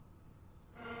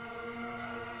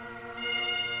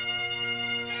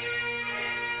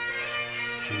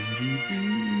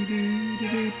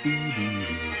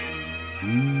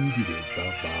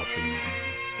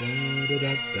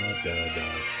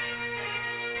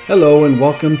Hello and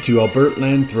welcome to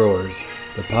Albertland Throwers,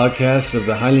 the podcast of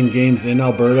the Highland Games in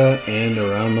Alberta and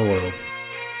around the world.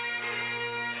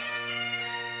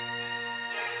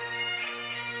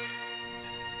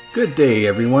 Good day,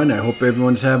 everyone. I hope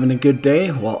everyone's having a good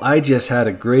day. Well, I just had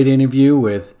a great interview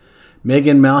with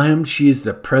Megan Melham. She's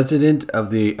the president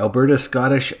of the Alberta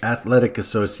Scottish Athletic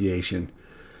Association.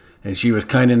 And she was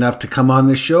kind enough to come on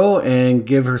the show and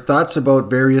give her thoughts about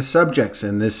various subjects.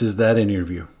 And this is that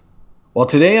interview. Well,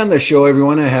 today on the show,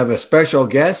 everyone, I have a special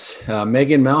guest,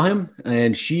 Megan Melham,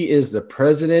 and she is the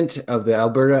president of the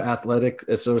Alberta Athletic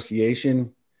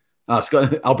Association.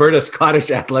 Alberta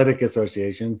Scottish Athletic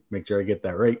Association. Make sure I get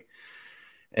that right.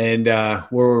 And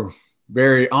we're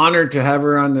very honored to have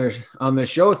her on the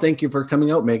show. Thank you for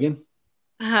coming out, Megan.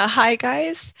 Hi,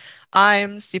 guys.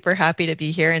 I'm super happy to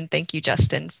be here, and thank you,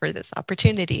 Justin, for this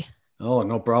opportunity. Oh,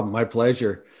 no problem. My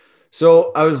pleasure.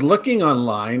 So I was looking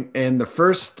online, and the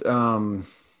first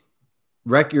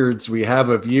records we have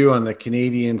of you on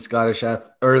the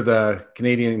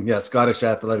Scottish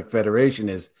Athletic Federation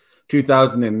is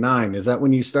 2009. Is that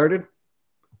when you started?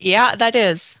 Yeah, that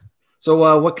is.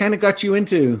 So what kind of got you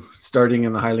into starting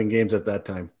in the Highland Games at that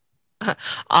time?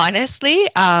 Honestly,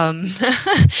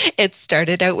 it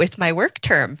started out with my work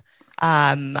term.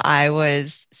 I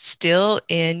was still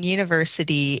in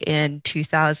university in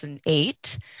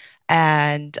 2008,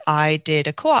 and I did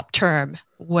a co-op term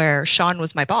where Sean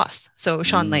was my boss. So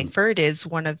Sean Langford is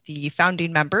one of the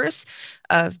founding members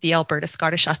of the Alberta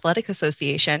Scottish Athletic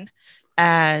Association.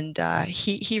 And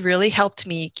he really helped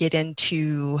me get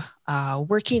into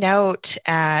working out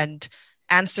and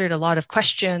answered a lot of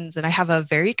questions. And I have a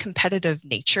very competitive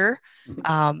nature,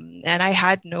 and I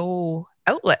had no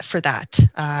outlet for that.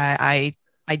 I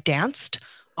danced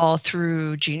all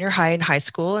through junior high and high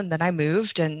school, and then I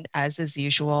moved. And as is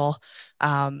usual,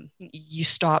 you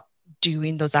stop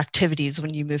doing those activities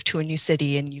when you move to a new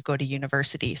city and you go to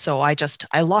university. So I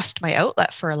lost my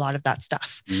outlet for a lot of that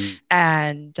stuff.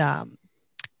 And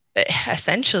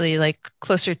essentially, like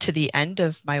closer to the end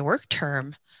of my work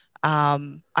term,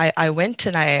 I went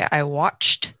and I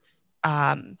watched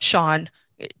Sean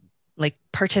like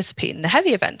participate in the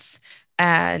heavy events.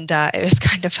 And it was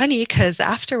kind of funny because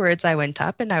afterwards I went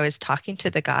up and I was talking to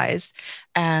the guys,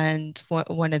 and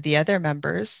one of the other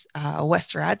members,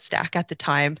 Wes Radstack at the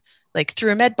time, like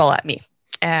threw a med ball at me,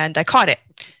 and I caught it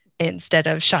instead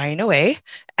of shying away.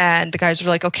 And the guys were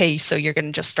like, okay, so you're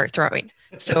going to just start throwing.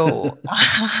 So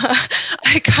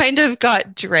I kind of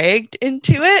got dragged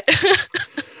into it.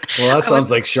 Well, that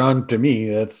sounds like Sean to me.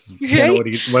 That's kind of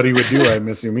what he would do, I'm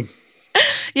assuming.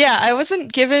 Yeah, I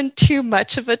wasn't given too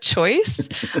much of a choice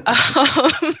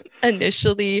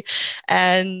initially.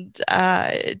 And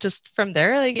just from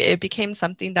there, like it became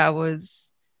something that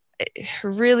was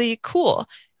really cool.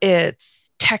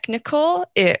 It's technical.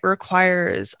 It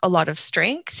requires a lot of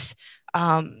strength.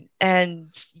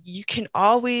 And you can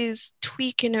always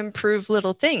tweak and improve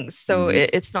little things. So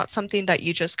it's not something that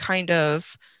you just kind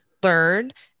of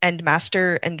learn and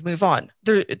master and move on.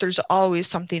 There's always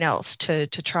something else to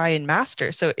try and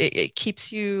master. So it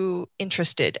keeps you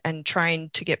interested and trying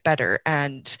to get better.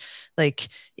 And like,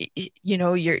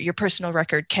 your personal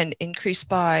record can increase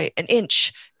by an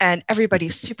inch, and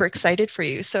everybody's super excited for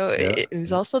you. So it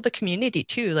was also the community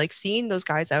too, like seeing those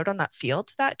guys out on that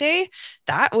field that day.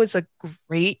 That was a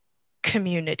great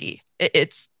community.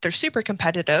 They're super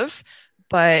competitive,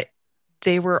 but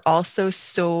they were also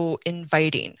so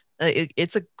inviting.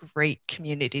 It's a great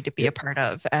community to be a part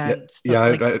of. And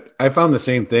I found the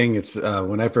same thing. It's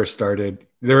when I first started,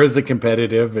 there is a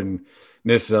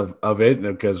competitiveness of it,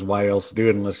 because why else do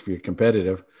it unless you're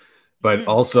competitive? But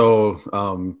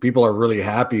also people are really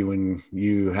happy when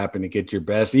you happen to get your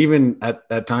best, even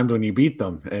at times when you beat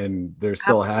them, and they're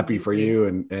still happy for you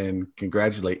and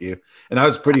congratulate you. And I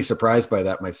was pretty surprised by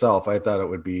that myself. I thought it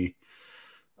would be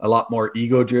a lot more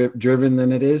ego driven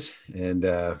than it is. And,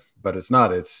 but it's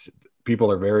not,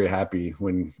 people are very happy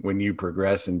when you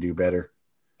progress and do better.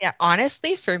 Yeah.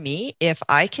 Honestly, for me, if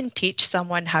I can teach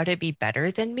someone how to be better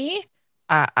than me,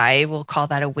 I will call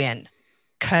that a win,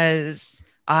 because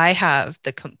I have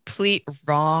the complete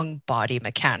wrong body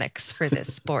mechanics for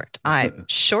this sport. I'm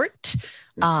short.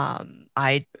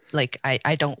 I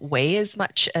don't weigh as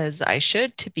much as I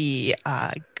should to be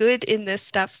good in this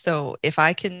stuff. So if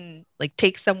I can like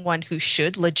take someone who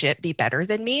should legit be better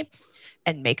than me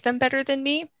and make them better than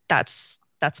me, that's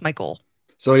my goal.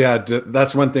 So yeah,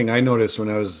 that's one thing I noticed when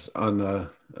I was on the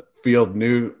field,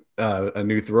 a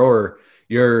new thrower.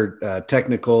 Your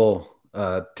technical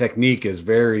technique is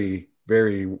very,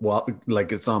 very well,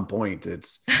 like it's on point.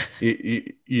 It's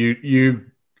you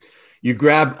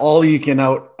grab all you can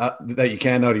out that you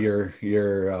can out of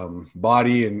your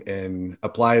body and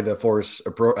apply the force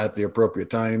at the appropriate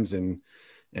times and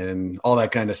all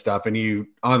that kind of stuff. And you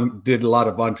did a lot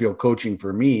of on-field coaching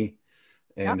for me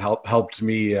Yeah. and helped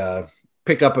me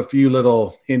pick up a few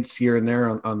little hints here and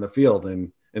there on the field.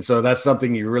 And so that's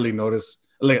something you really notice.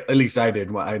 At least I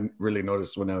did. I really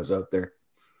noticed when I was out there.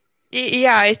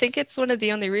 Yeah, I think it's one of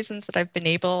the only reasons that I've been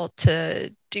able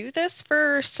to do this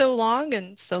for so long,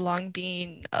 and so long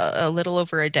being a little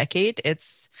over a decade.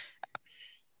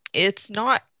 It's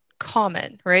not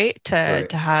common, right? Right.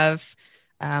 To have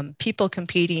people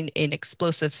competing in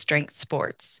explosive strength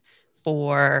sports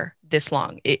for this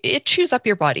long. It chews up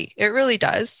your body. It really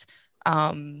does.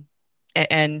 Um,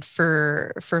 and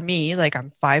for me, like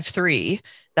I'm 5'3",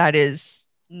 that is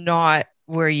not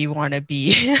where you want to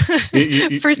be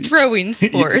for throwing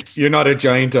sports. You're not a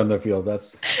giant on the field.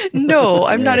 That's No,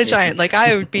 I'm not yeah. a giant. Like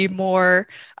I would be more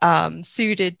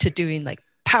suited to doing like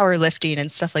powerlifting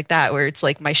and stuff like that, where it's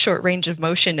like my short range of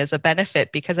motion is a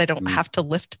benefit because I don't Mm, have to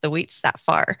lift the weights that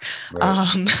far.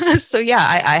 right. So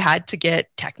yeah, I had to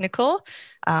get technical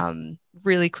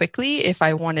really quickly if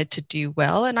I wanted to do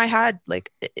well. And I had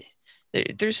like,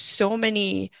 there's so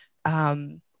many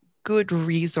good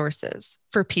resources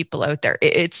for people out there.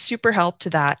 It super helped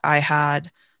that I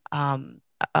had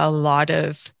a lot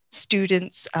of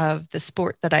students of the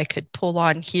sport that I could pull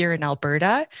on here in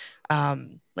Alberta.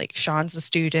 Like Sean's a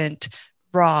student,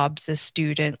 Rob's a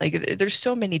student. Like there's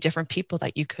so many different people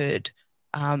that you could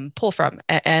pull from.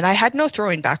 And I had no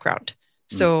throwing background.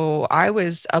 Mm, So I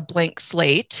was a blank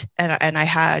slate and I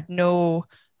had no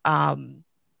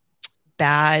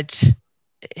bad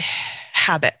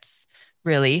habits,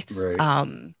 really. right.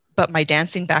 But my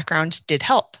dancing background did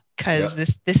help Yeah.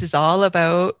 because this is all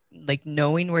about like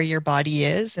knowing where your body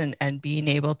is and being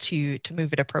able to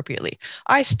move it appropriately.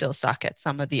 I still suck at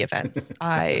some of the events.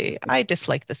 I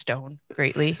dislike the stone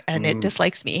greatly and it Mm,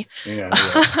 dislikes me. yeah.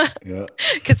 Yeah. Yeah.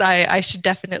 Because I should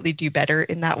definitely do better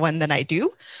in that one than I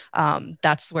do.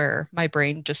 That's where my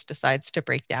brain just decides to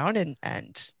break down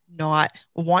and not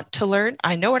want to learn.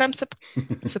 I know what I'm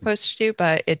supposed to do,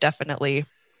 but it definitely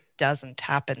doesn't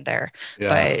happen there. Yeah.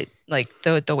 But like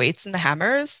the weights and the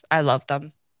hammers, I love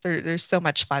them. They're so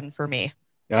much fun for me.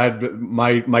 Yeah,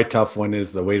 my tough one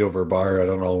is the weight over bar. I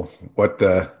don't know what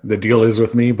the deal is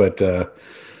with me, but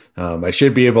I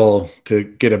should be able to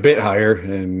get a bit higher,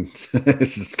 and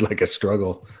it's just like a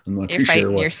struggle. I'm not You're too sure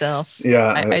fighting what. yourself.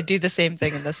 Yeah, I do the same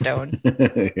thing in the stone.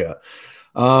 yeah.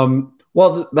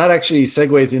 Well, that actually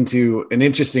segues into an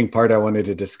interesting part I wanted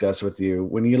to discuss with you.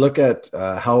 When you look at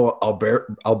how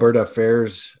Alberta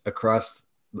fares across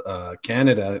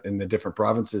Canada in the different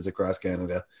provinces across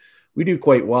Canada, we do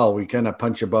quite well. We kind of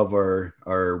punch above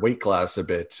our weight class a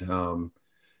bit.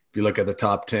 If you look at the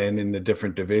top 10 in the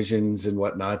different divisions and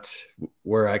whatnot,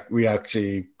 we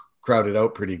actually crowded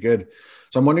out pretty good.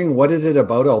 So I'm wondering, what is it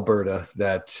about Alberta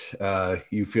that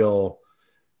you feel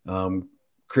um,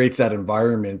 creates that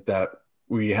environment that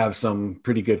we have some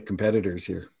pretty good competitors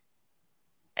here?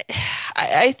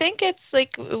 I think it's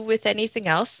like with anything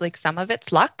else, like some of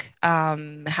it's luck.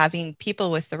 Having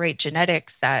people with the right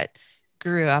genetics that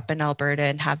grew up in Alberta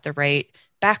and have the right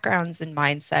backgrounds and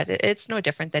mindset, it's no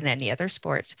different than any other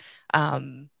sport.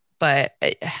 But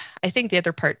I think the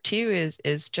other part too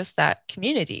is just that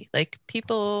community. Like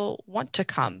people want to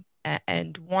come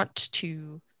and want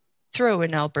to throw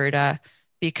in Alberta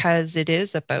because it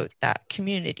is about that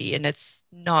community and it's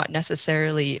not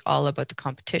necessarily all about the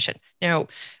competition. Now,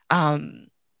 um,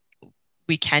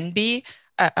 we can be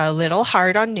a little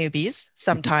hard on newbies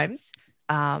sometimes.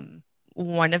 Um,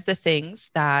 One of the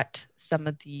things that some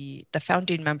of the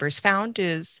founding members found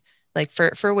is like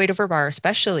for weight over bar,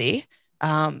 especially,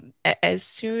 as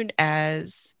soon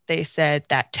as they said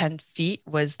that 10 feet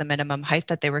was the minimum height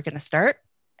that they were going to start,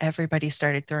 everybody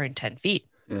started throwing 10 feet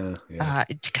Yeah, yeah,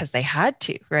 because they had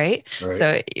to, right? right,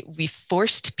 So we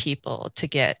forced people to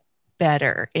get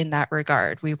better in that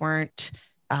regard. We weren't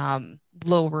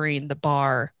lowering the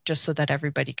bar just so that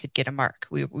everybody could get a mark.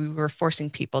 We were forcing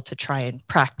people to try and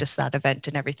practice that event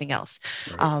and everything else.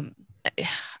 right. Um,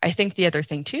 I think the other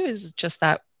thing too is just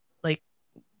that like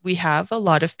we have a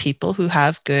lot of people who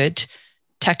have good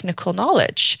technical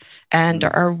knowledge and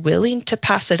Mm, are willing to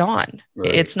pass it on.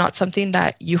 right, It's not something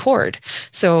that you hoard.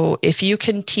 So if you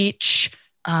can teach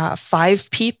five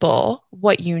people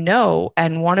what you know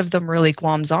and one of them really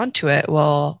gloms onto it,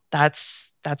 well,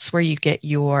 that's where you get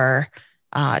your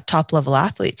top level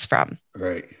athletes from.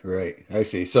 right, right. I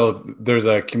see. So there's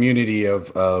a community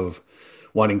of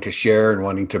wanting to share and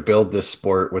wanting to build this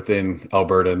sport within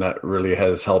Alberta, and that really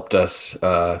has helped us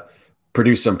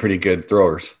produce some pretty good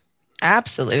throwers.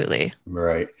 Absolutely.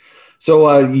 Right.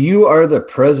 So you are the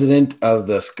president of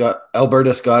the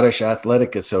Alberta Scottish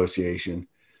Athletic Association.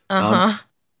 Um, Uh-huh.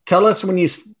 Tell us when you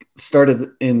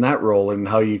started in that role and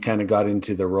how you kind of got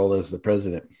into the role as the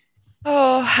president.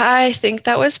 Oh, I think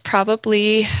that was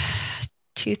probably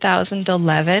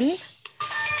 2011.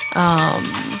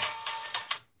 Um,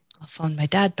 I'll phone my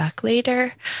dad back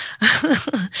later.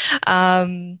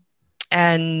 um,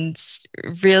 and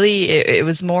really, it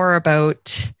was more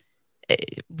about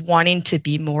wanting to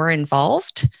be more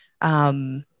involved.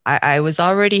 I was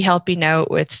already helping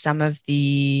out with some of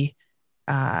the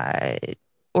uh,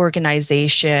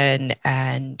 organization,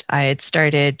 and I had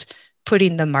started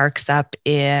putting the marks up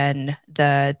in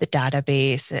the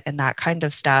database and that kind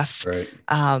of stuff. Right.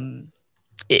 Um,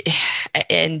 it,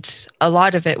 and a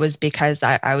lot of it was because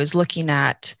I was looking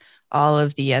at all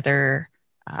of the other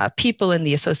people in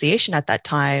the association at that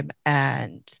time,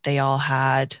 and they all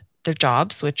had their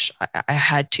jobs, which I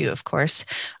had to, of course,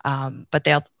 but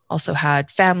they also had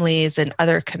families and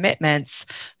other commitments.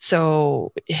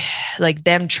 So, like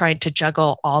them trying to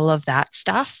juggle all of that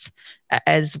stuff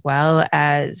as well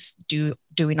as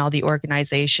doing all the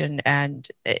organization and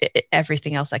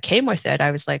everything else that came with it,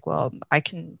 I was like, well, I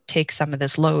can take some of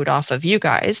this load off of you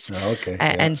guys Oh, okay.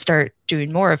 Yeah. and start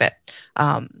doing more of it.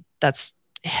 That's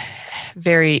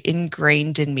very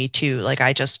ingrained in me too. Like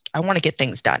I want to get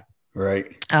things done. Right.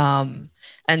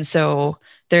 And so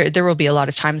there will be a lot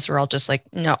of times where I'll just like,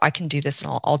 no, I can do this,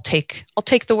 and I'll take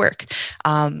the work.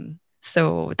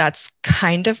 So that's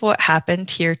kind of what happened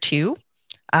here too.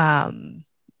 Um,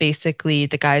 Basically,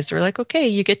 the guys were like, okay,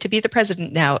 you get to be the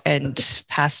president now, and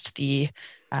passed the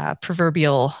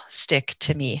proverbial stick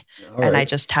to me. All And I right.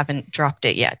 just haven't dropped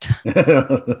it yet.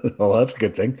 Well, that's a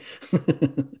good thing.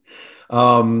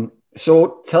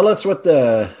 So tell us what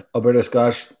the Alberta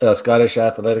Scottish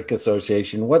Athletic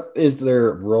Association, what is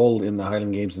their role in the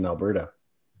Highland Games in Alberta?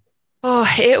 Oh,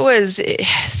 it was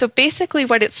so basically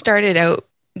what it started out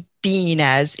being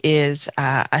as is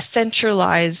a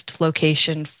centralized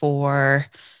location for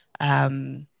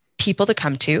people to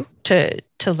come to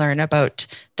learn about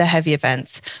the heavy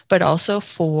events, but also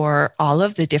for all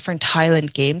of the different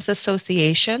Highland Games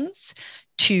associations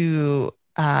to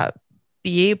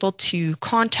be able to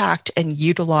contact and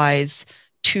utilize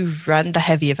to run the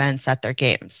heavy events at their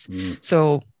games. Mm.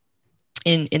 So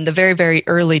in the very, very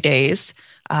early days,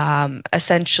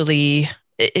 essentially,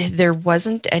 there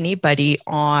wasn't anybody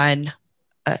on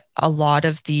a lot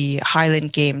of the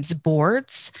Highland Games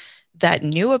boards that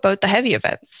knew about the heavy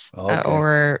events Okay.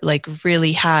 or like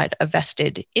really had a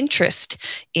vested interest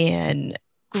in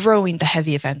growing the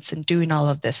heavy events and doing all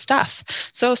of this stuff.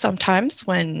 So sometimes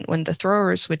when the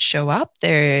throwers would show up,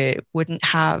 they wouldn't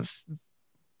have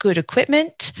good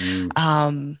equipment.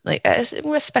 Mm. Like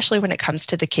especially when it comes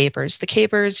to the cabers. The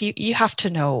cabers, you have to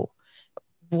know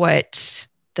what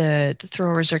the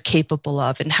throwers are capable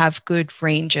of and have good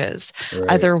ranges. Right.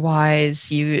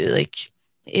 Otherwise, you like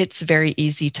it's very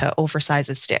easy to oversize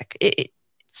a stick.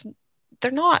 It's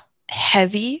they're not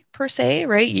heavy per se,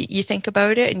 right? You think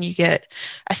about it and you get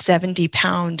a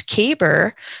 70-pound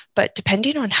caber, but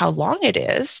depending on how long it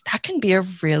is, that can be a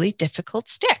really difficult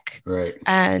stick. Right.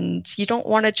 And you don't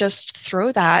want to just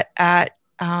throw that at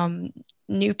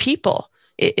new people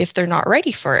if they're not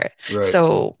ready for it. Right.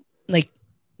 So, like,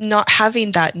 not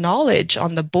having that knowledge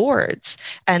on the boards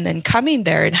and then coming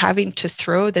there and having to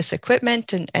throw this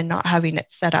equipment and not having it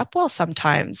set up well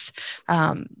sometimes.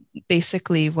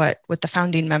 Basically what the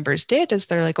founding members did is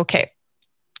they're like, okay,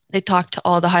 they talked to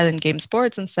all the Highland Games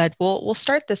boards and said, well, we'll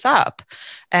start this up.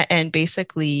 And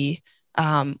basically,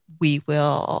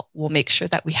 we'll make sure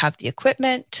that we have the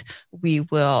equipment. We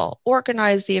will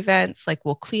organize the events. Like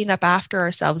we'll clean up after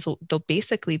ourselves. They'll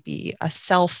basically be a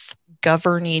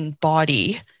self-governing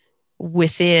body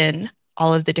within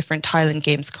all of the different Highland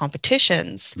Games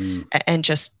competitions and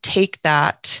just take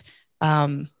that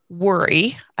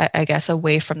worry, I guess,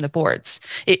 away from the boards.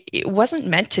 It wasn't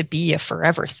meant to be a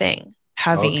forever thing,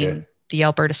 having Okay. the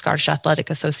Alberta Scottish Athletic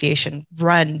Association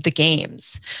run the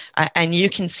games. And you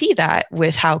can see that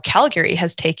with how Calgary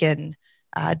has taken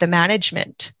the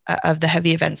management of the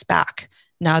heavy events back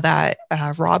now that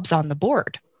Rob's on the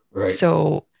board. Right.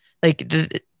 So, like,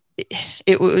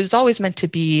 it was always meant to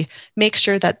be make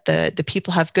sure that the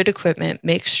people have good equipment,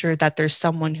 make sure that there's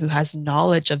someone who has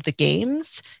knowledge of the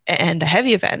games and the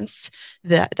heavy events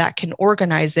that can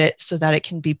organize it so that it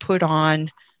can be put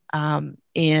on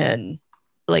in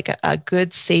like a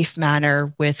good, safe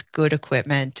manner with good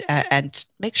equipment and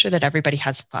make sure that everybody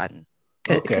has fun.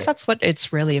 because Okay. that's what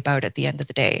it's really about at the end of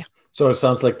the day. So it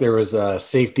sounds like there was a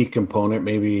safety component.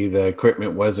 Maybe the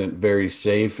equipment wasn't very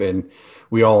safe, and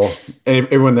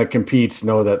everyone that competes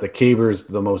know that the caber is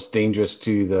the most dangerous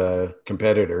to the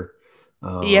competitor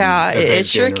Yeah, it event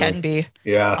sure generally. can be.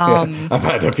 Yeah, yeah. Um, I've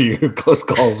had a few close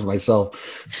calls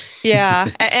myself. yeah,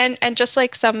 and just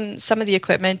like some of the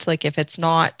equipment, like if it's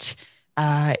not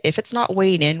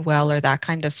weighing in well or that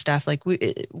kind of stuff, like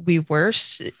we were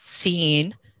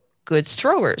seeing good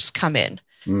throwers come in.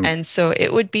 Mm, And so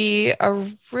it would be a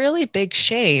really big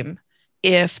shame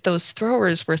if those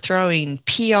throwers were throwing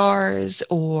PRs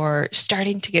or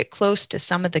starting to get close to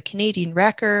some of the Canadian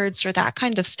records or that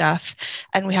kind of stuff.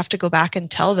 And we have to go back and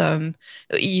tell them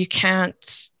you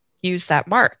can't use that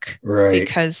mark right,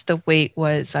 because the weight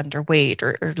was underweight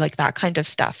or like that kind of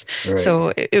stuff. right.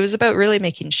 So it was about really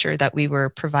making sure that we were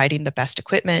providing the best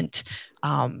equipment,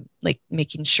 like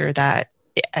making sure that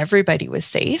everybody was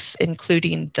safe,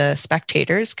 including the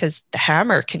spectators, because the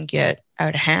hammer can get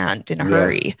out of hand in a Yeah,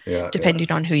 hurry, yeah, yeah.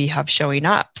 depending on who you have showing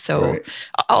up. So Right.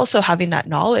 also having that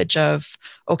knowledge of,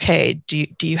 okay, do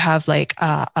you have like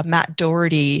a Matt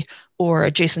Doherty or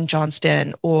a Jason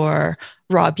Johnston or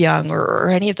Rob Young or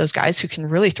any of those guys who can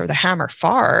really throw the hammer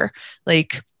far?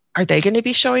 Like, are they going to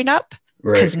be showing up?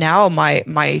 Right. Because now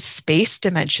my space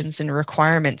dimensions and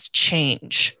requirements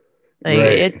change. Like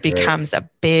Right. it Right. becomes a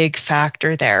big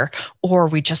factor there, or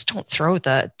we just don't throw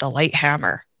the light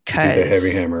hammer Do the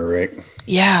heavy because hammer, right?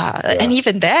 yeah, and Yeah.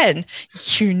 even then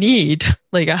you need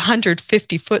like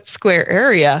 150-foot square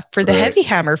area for the Right. heavy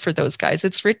hammer for those guys.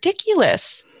 It's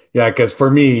ridiculous. Yeah, because for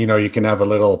me, you can have a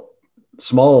little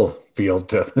small field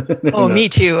to, Oh, me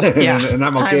too. Yeah, and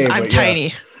I'm I'm okay. I'm But yeah,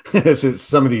 tiny. it's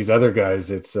some of these other guys,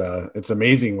 it's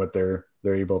amazing what they're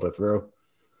able to throw.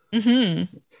 Hmm.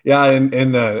 Yeah, and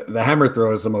the hammer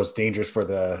throw is the most dangerous for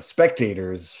the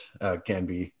spectators, can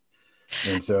be.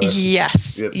 And so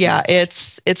Yes. it's Yeah,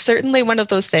 just it's certainly one of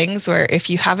those things where if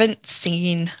you haven't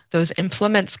seen those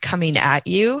implements coming at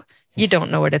you, you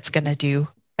don't know what it's going to do.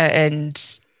 And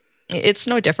it's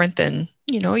no different than,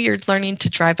 you're learning to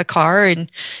drive a car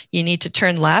and you need to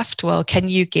turn left. Well, can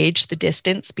you gauge the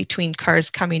distance between cars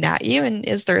coming at you? And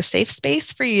is there a safe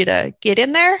space for you to get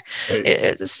in there? right,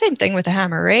 It's the same thing with a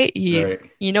hammer, right?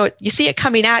 right. You see it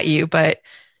coming at you, but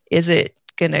is it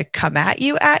going to come at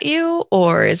you,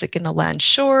 or is it going to land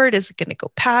short? Is it going to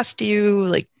go past you?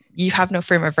 Like you have no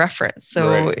frame of reference.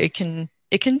 So Right. it can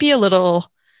be a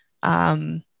little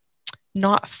um,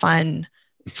 not fun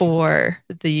for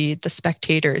the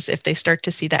spectators if they start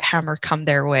to see that hammer come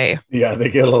their way. Yeah, they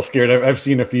get a little scared. I've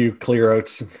seen a few clear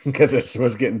outs because it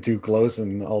was getting too close,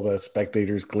 and all the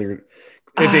spectators cleared.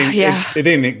 It didn't. Yeah, It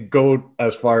didn't go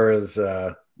as far as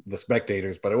the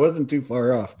spectators, but it wasn't too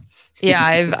far off.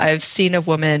 yeah. I've seen a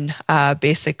woman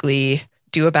basically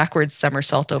do a backwards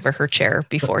somersault over her chair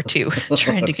before too,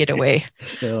 trying Oh, to get gee. away.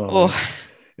 Oh Oh, man.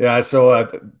 Yeah. So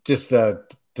just to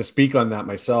speak on that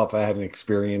myself, I had an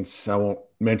experience. I won't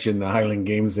mention the Highland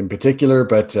Games in particular,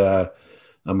 but it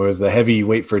was the heavy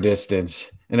weight for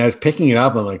distance, and I was picking it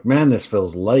up. I'm like, man, this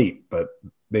feels light, but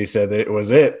they said that it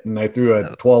was it, and I threw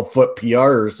a 12-foot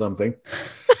PR or something.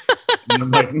 And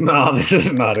I'm like, no, this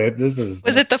is not it. This is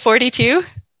was it the 42?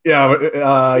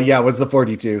 yeah, yeah, it was the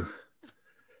 42.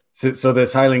 So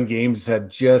this Highland Games had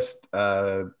just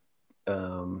had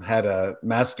a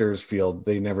Masters field.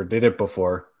 They never did it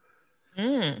before.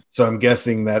 Mm, So I'm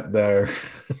guessing that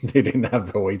they didn't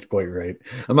have the weights quite right.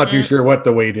 I'm not too mm, sure what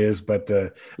the weight is, but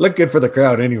looked good for the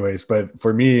crowd anyways. But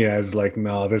for me, I was like,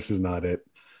 no, this is not it.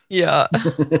 yeah.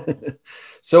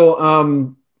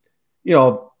 So,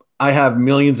 I have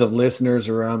millions of listeners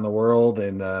around the world,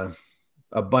 and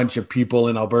a bunch of people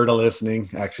in Alberta listening.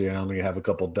 Actually, I only have a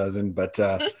couple dozen, but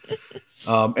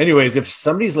anyways, if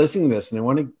somebody's listening to this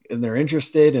and they're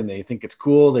interested and they think it's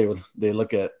cool, they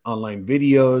look at online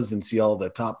videos and see all the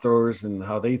top throwers and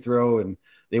how they throw, and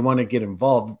they want to get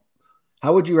involved.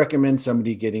 How would you recommend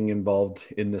somebody getting involved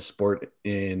in this sport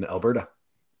in Alberta?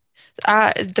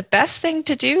 The best thing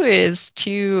to do is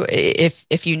to,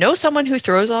 if you know someone who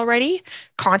throws already,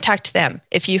 contact them.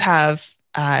 If you have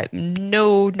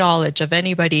no knowledge of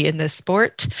anybody in this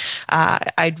sport,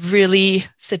 I'd really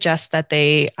suggest that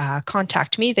they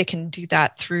contact me. They can do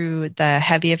that through the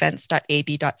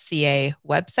heavyevents.ab.ca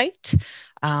website.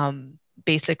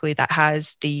 Basically, that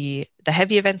has the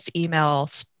heavy events email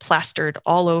plastered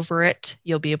all over it.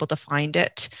 You'll be able to find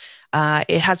it.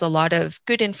 It has a lot of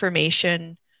good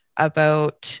information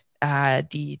about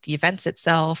the events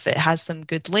itself. It has some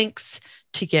good links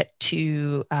to get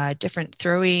to different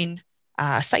throwing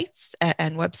sites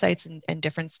and websites and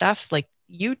different stuff. Like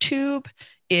YouTube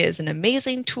is an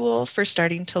amazing tool for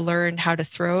starting to learn how to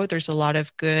throw. There's a lot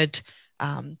of good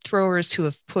throwers who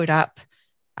have put up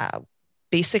uh,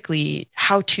 basically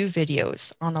how-to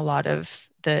videos on a lot of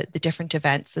the different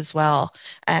events as well.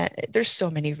 There's so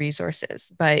many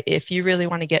resources, but if you really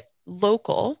want to get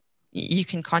local, you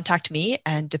can contact me,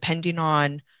 and depending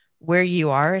on where you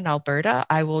are in Alberta,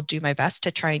 I will do my best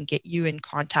to try and get you in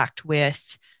contact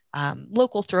with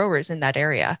local throwers in that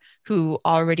area who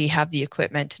already have the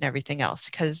equipment and everything else.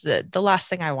 Because the last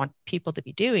thing I want people to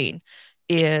be doing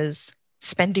is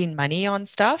spending money on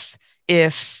stuff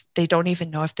if they don't even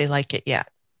know if they like it yet.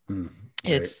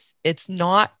 Right. It's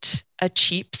not a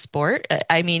cheap sport.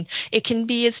 I mean, it can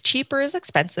be as cheap or as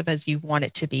expensive as you want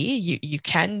it to be. You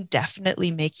can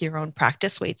definitely make your own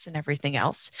practice weights and everything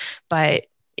else, but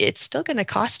it's still going to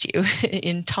cost you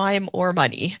in time or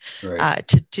money Right.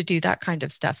 to do that kind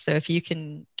of stuff. So if you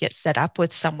can get set up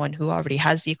with someone who already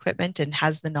has the equipment and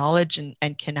has the knowledge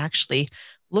and can actually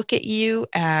look at you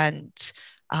and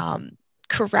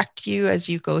correct you as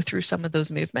you go through some of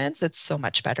those movements, it's so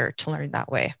much better to learn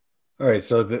that way. All right.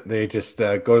 So they just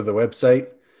go to the website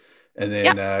and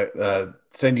Yeah. then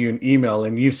send you an email.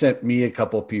 And you've sent me a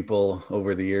couple people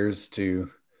over the years to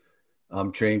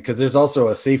train, because there's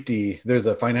also there's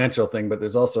a financial thing, but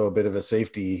there's also a bit of a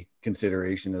safety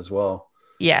consideration as well.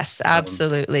 Yes,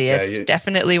 absolutely. Yeah. It's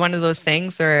definitely one of those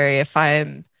things where if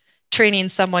I'm training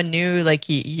someone new, like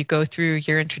you go through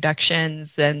your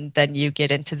introductions and then you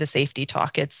get into the safety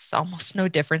talk. It's almost no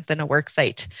different than a work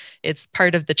site. It's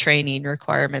part of the training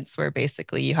requirements where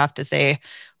basically you have to say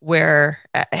where,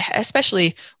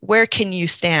 especially where can you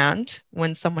stand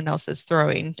when someone else is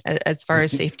throwing as far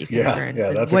as safety Yeah. concerns, Yeah.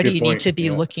 and That's a what do good you need point. to be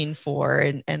Yeah. looking for,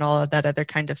 and all of that other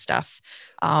kind of stuff.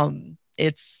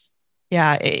 It's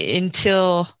yeah,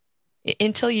 until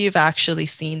you've actually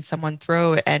seen someone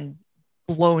throw and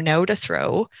blown out a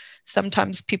throw,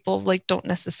 sometimes people like don't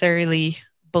necessarily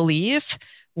believe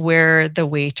where the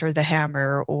weight or the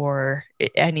hammer or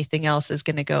anything else is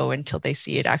going to go until they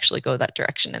see it actually go that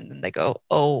direction, and then they go,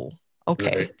 oh,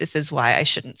 okay, Right. this is why I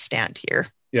shouldn't stand here.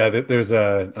 Yeah. There's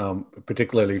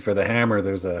particularly for the hammer,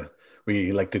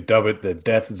 we like to dub it the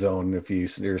death zone. If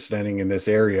you're standing in this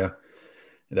area,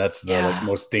 that's the like Yeah,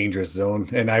 most dangerous zone.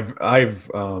 And I've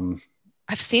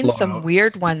I've seen blown some out.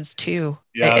 weird ones too.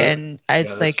 Yeah. And I Yeah, was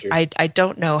that's like, true. I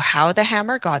don't know how the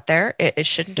hammer got there. It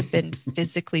shouldn't have been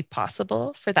physically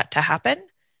possible for that to happen,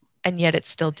 and yet it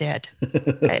still did.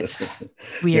 I, Yeah.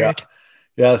 weird.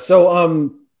 Yeah.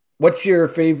 So, what's your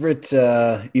favorite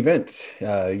event?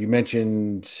 You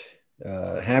mentioned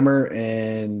hammer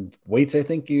and weights, I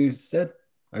think you said.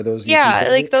 Are those your two Yeah,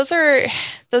 like favorite?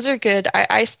 those are good.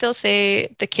 I still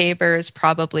say the caber is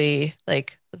probably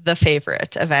like the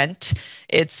favorite event.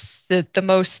 It's the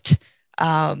most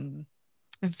um,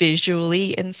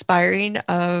 visually inspiring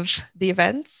of the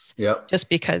events, Yep. just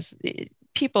because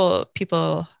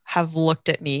people have looked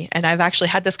at me, and I've actually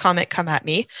had this comment come at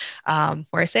me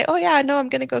where I say, "Oh yeah, no, I'm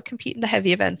going to go compete in the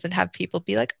heavy events," and have people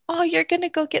be like, "Oh, you're going to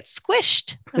go get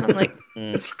squished," and I'm like,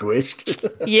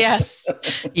 Squished. Yes,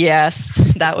 yes,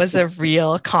 that was a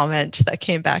real comment that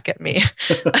came back at me.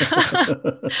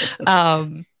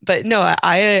 But no,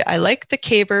 I like the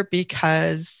caber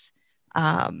because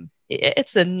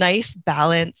it's a nice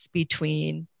balance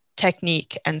between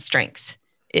technique and strength.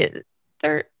 It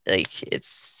they're like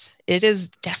it is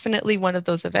definitely one of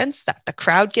those events that the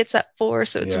crowd gets up for,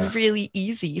 so it's Yeah. really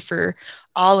easy for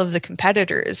all of the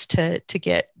competitors to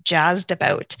get jazzed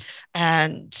about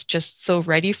and just so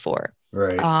ready for.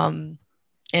 Right. Um,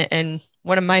 and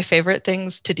one of my favorite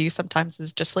things to do sometimes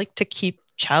is just like to keep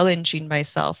challenging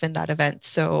myself in that event.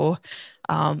 So,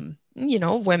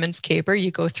 women's caber,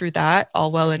 you go through that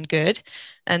all well and good.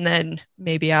 And then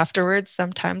maybe afterwards,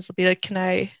 sometimes I'll be like, can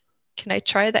I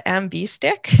try the MB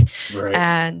stick? Right.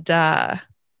 And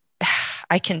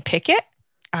I can pick it.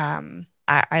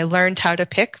 I learned how to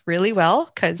pick really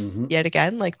well because, Hmm. yet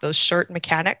again, like those short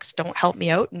mechanics don't help me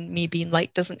out, and me being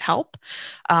light doesn't help.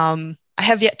 I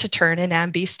have yet to turn an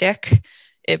ambi stick,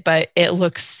 but it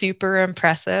looks super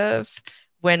impressive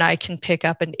when I can pick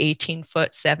up an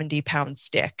 18-foot, 70-pound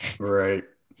stick. Right.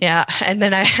 Yeah, and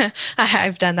then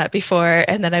I've done that before,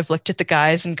 and then I've looked at the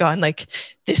guys and gone like,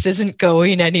 this isn't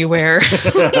going anywhere.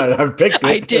 I've picked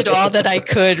I it. did all that I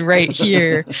could right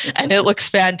here, and it looks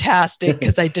fantastic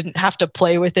because I didn't have to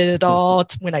play with it at all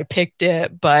when I picked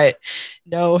it. But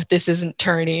no, this isn't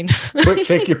turning. Quick,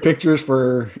 take your pictures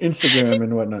for Instagram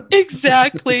and whatnot.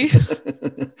 Exactly.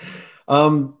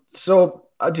 So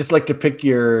I'd just like to pick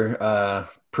your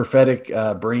prophetic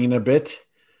brain a bit.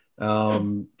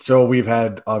 So we've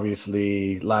had,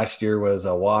 obviously, last year was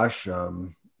a wash.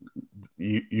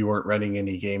 you weren't running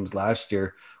any games last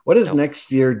year. What does Nope.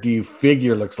 next year do you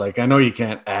figure looks like? I know you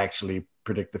can't actually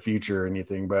predict the future or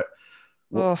anything, but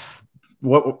Oh,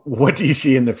 what do you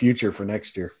see in the future for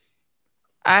next year?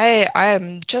 I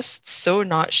am just so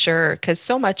not sure because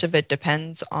so much of it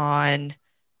depends on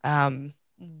um,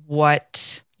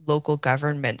 what local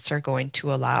governments are going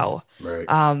to allow. Right.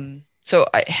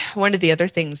 One of the other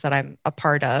things that I'm a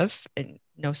part of, and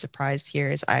no surprise here,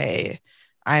 is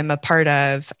I'm a part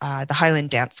of the Highland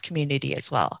dance community as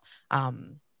well.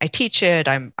 I teach it.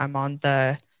 I'm on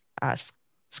the uh,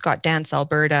 Scott Dance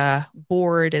Alberta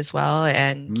board as well,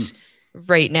 and Mm,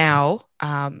 right now,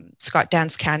 Scott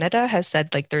Dance Canada has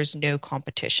said like there's no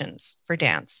competitions for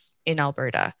dance in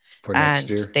Alberta, for next and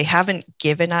year. they haven't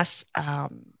given us a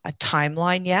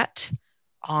timeline yet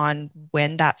on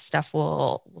when that stuff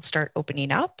will start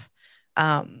opening up,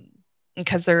 um,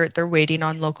 because they're waiting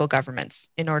on local governments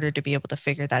in order to be able to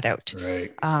figure that out.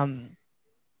 Right. Um,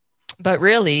 but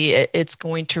really, it's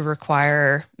going to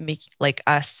require like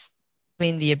us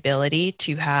having the ability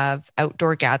to have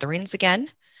outdoor gatherings again,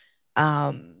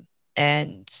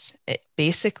 and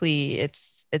basically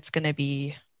it's going to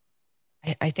be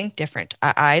I think different.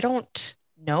 I don't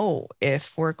know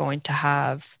if we're going to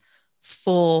have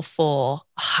full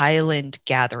Highland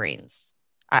gatherings.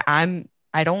 I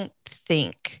don't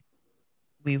think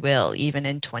we will even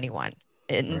in 21,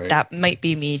 and Right. that might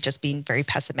be me just being very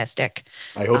pessimistic.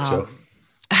 I hope so. um,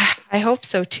 I hope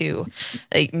so too.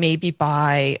 Like maybe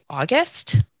by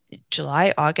August,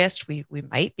 July, August, we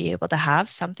might be able to have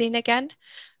something again.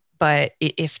 But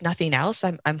if nothing else,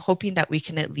 I'm hoping that we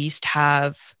can at least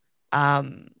have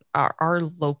our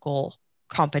local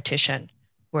competition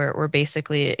where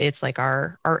basically it's like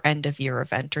our end of year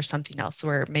event or something else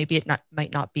where maybe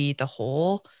might not be the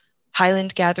whole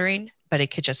Highland gathering, but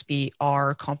it could just be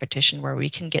our competition where we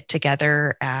can get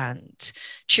together and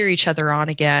cheer each other on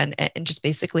again and just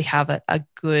basically have a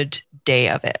good day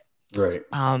of it. Right.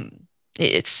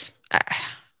 It's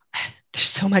there's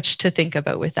so much to think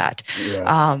about with that. Yeah.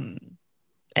 Um,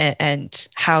 and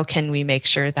how can we make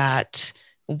sure that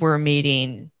we're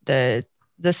meeting the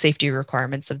safety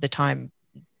requirements of the time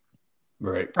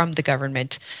Right. from the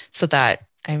government so that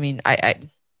I mean I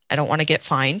don't want to get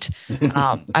fined.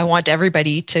 I want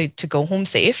everybody to go home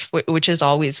safe, which is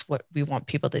always what we want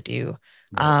people to do,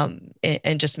 Right.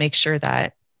 and just make sure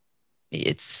that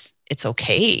it's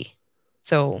okay.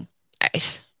 So I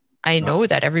I Uh, know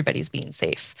that everybody's being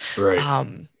safe.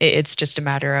 right. It's just a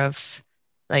matter of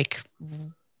like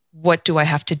what do I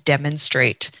have to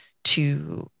demonstrate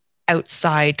to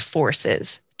outside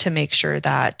forces to make sure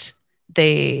that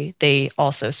they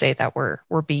also say that we're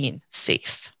being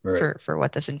safe Right. for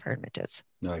what this environment is.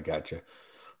 No, I gotcha.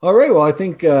 All right. Well, I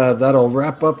think that'll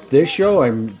wrap up this show.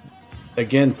 I'm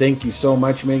again, thank you so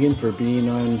much, Megan, for being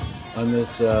on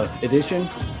this edition.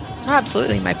 Oh,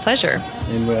 absolutely, my pleasure.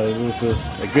 And this was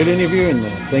a good interview, and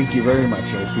thank you very much.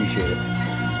 I appreciate it.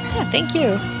 Yeah, thank you.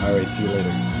 All right. See you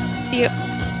later. See you.